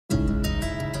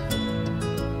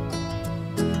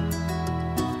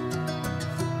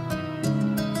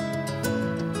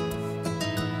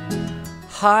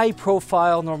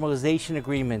high-profile normalization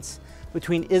agreements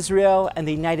between Israel and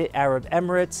the United Arab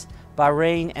Emirates,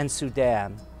 Bahrain, and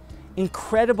Sudan.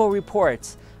 Incredible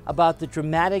reports about the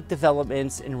dramatic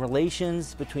developments in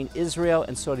relations between Israel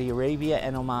and Saudi Arabia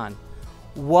and Oman.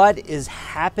 What is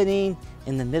happening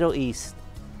in the Middle East?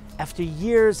 After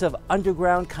years of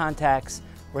underground contacts,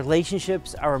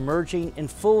 relationships are emerging in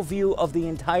full view of the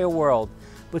entire world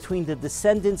between the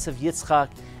descendants of Yitzchak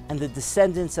and the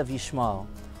descendants of Yishmael.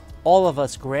 All of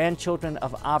us grandchildren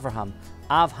of Avraham,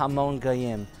 Av Hamon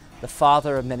Goyim, the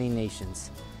father of many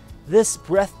nations. This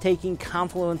breathtaking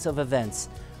confluence of events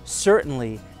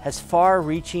certainly has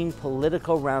far-reaching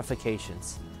political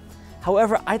ramifications.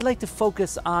 However, I'd like to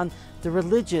focus on the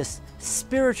religious,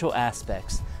 spiritual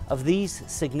aspects of these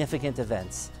significant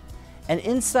events. An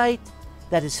insight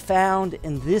that is found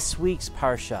in this week's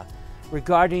Parsha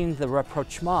regarding the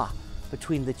rapprochement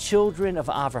between the children of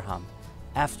Avraham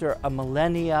after a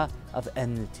millennia of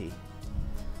enmity.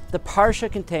 The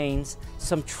Parsha contains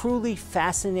some truly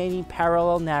fascinating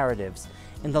parallel narratives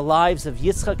in the lives of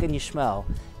Yitzchak and Yishmael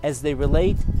as they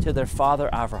relate to their father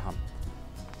Avraham.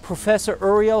 Professor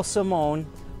Uriel Salmon,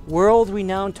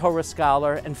 world-renowned Torah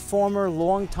scholar and former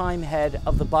longtime head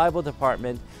of the Bible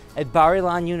department at Bar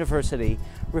Ilan University,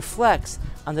 reflects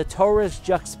on the Torah's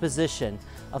juxtaposition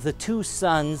of the two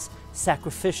sons'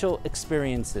 sacrificial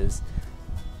experiences,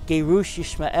 Gerush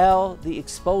Yishmael, the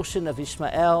expulsion of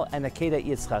Ishmael, and Akedat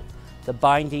Yitzchak, the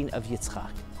binding of Yitzchak.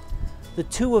 The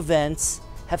two events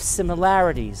have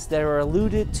similarities that are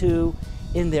alluded to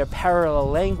in their parallel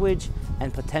language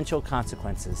and potential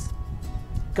consequences.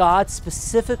 God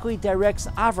specifically directs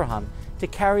Avraham to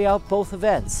carry out both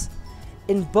events.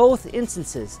 In both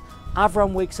instances,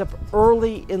 Avraham wakes up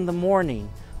early in the morning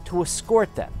to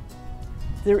escort them.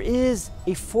 There is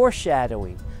a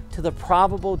foreshadowing to the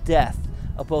probable death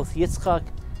of both Yitzchak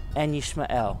and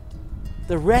Yishmael.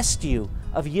 The rescue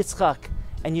of Yitzchak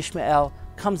and Yishmael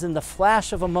comes in the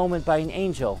flash of a moment by an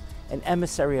angel, an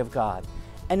emissary of God.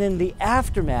 And in the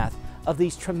aftermath of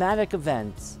these traumatic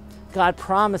events, God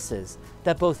promises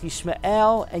that both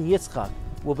Yishmael and Yitzchak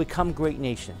will become great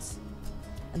nations.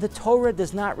 And the Torah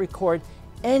does not record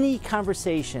any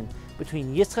conversation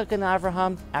between Yitzchak and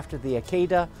Avraham after the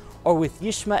Akedah or with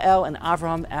Yishmael and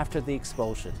Avraham after the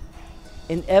expulsion.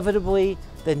 Inevitably,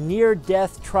 the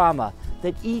near-death trauma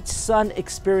that each son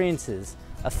experiences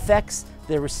affects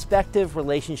their respective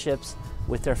relationships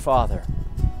with their father.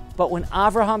 But when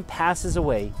Avraham passes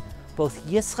away, both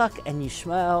Yitzchak and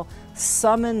Yishmael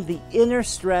summon the inner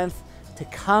strength to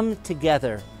come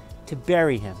together to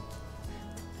bury him.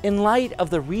 In light of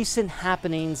the recent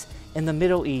happenings in the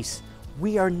Middle East,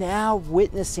 we are now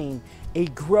witnessing a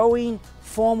growing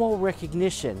formal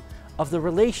recognition of the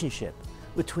relationship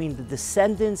between the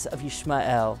descendants of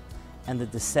Yishmael and the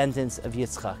descendants of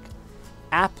Yitzchak,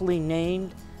 aptly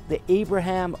named the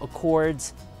Abraham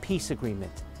Accords Peace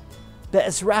Agreement.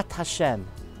 Be'ezrat Hashem,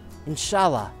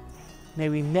 inshallah, may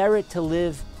we merit to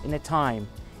live in a time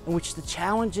in which the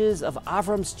challenges of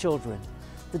Avram's children,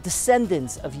 the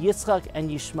descendants of Yitzchak and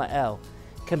Yishmael,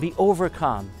 can be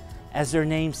overcome as their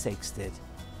namesakes did.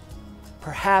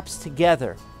 Perhaps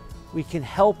together we can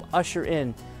help usher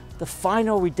in the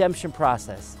final redemption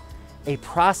process, a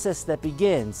process that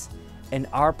begins in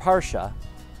our Parsha,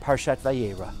 Parshat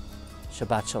Vayera.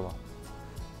 Shabbat Shalom.